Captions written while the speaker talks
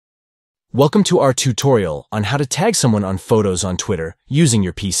Welcome to our tutorial on how to tag someone on photos on Twitter using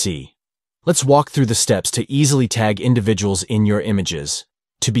your PC. Let's walk through the steps to easily tag individuals in your images.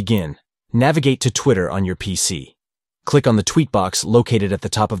 To begin, navigate to Twitter on your PC. Click on the tweet box located at the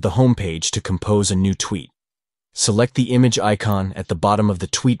top of the home page to compose a new tweet. Select the image icon at the bottom of the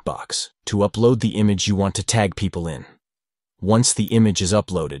tweet box to upload the image you want to tag people in. Once the image is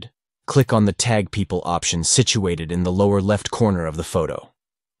uploaded, click on the Tag People option situated in the lower left corner of the photo.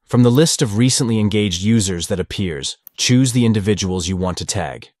 From the list of recently engaged users that appears, choose the individuals you want to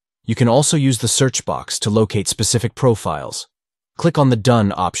tag. You can also use the search box to locate specific profiles. Click on the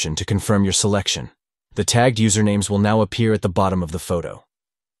Done option to confirm your selection. The tagged usernames will now appear at the bottom of the photo.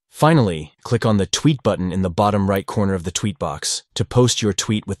 Finally, click on the Tweet button in the bottom right corner of the tweet box to post your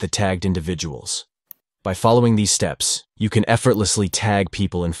tweet with the tagged individuals. By following these steps, you can effortlessly tag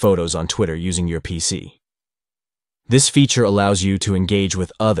people in photos on Twitter using your PC. This feature allows you to engage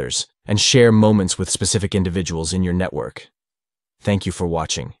with others and share moments with specific individuals in your network. Thank you for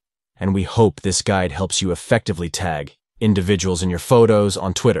watching, and we hope this guide helps you effectively tag individuals in your photos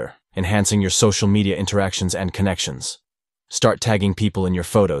on Twitter, enhancing your social media interactions and connections. Start tagging people in your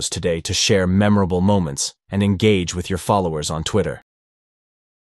photos today to share memorable moments and engage with your followers on Twitter.